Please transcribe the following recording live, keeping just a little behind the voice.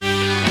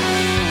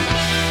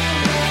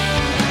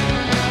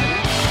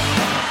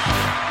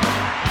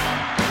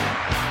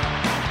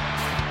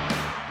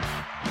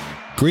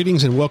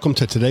Greetings and welcome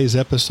to today's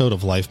episode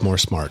of Life More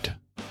Smart.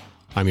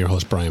 I'm your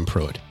host, Brian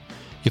Pruitt.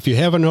 If you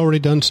haven't already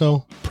done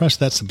so, press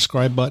that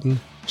subscribe button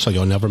so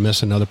you'll never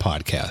miss another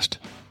podcast.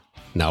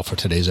 Now for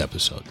today's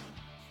episode.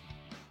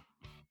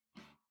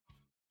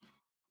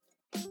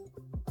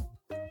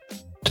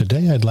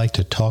 Today I'd like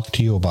to talk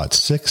to you about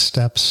 6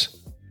 steps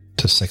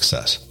to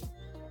success.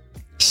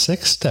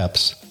 6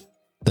 steps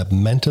that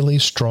mentally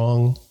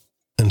strong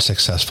and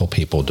successful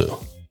people do.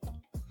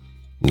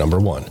 Number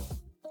 1,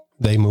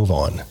 they move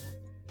on.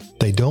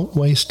 They don't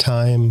waste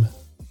time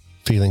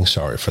feeling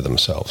sorry for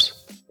themselves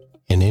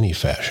in any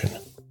fashion.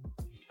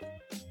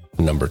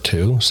 Number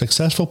 2,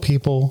 successful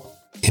people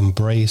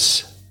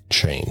embrace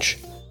change.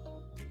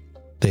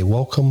 They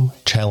welcome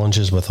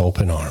challenges with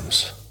open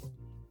arms.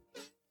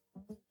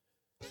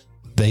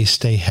 They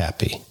stay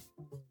happy.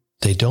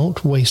 They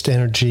don't waste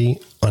energy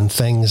on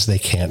things they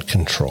can't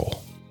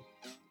control.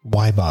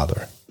 Why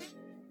bother?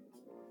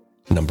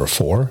 Number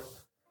 4,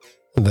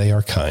 they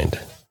are kind.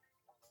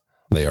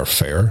 They are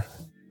fair,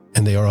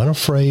 and they are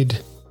unafraid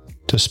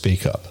to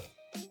speak up.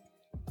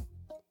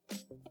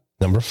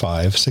 Number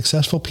 5,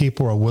 successful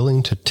people are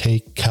willing to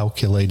take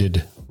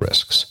calculated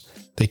risks.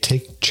 They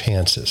take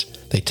chances.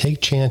 They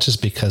take chances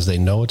because they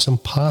know it's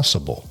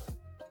impossible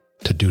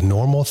to do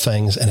normal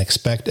things and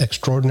expect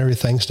extraordinary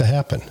things to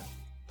happen.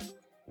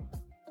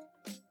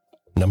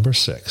 Number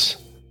 6,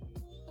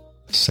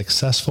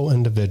 successful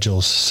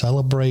individuals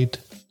celebrate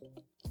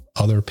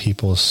other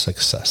people's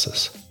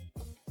successes.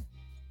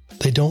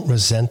 They don't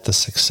resent the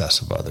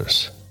success of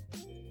others.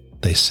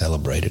 They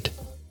celebrate it.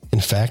 In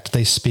fact,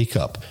 they speak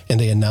up and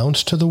they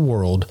announce to the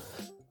world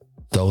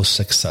those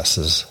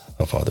successes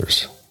of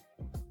others.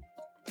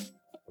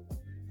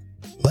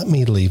 Let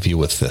me leave you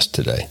with this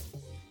today.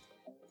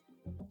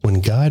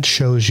 When God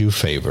shows you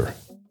favor,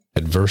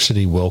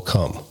 adversity will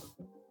come.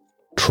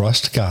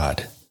 Trust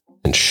God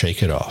and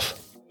shake it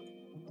off.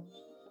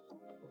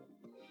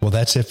 Well,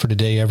 that's it for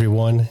today,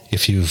 everyone.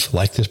 If you've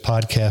liked this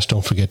podcast,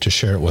 don't forget to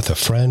share it with a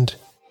friend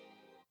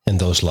and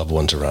those loved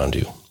ones around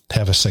you.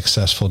 Have a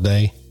successful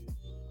day,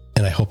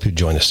 and I hope you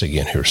join us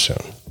again here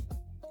soon.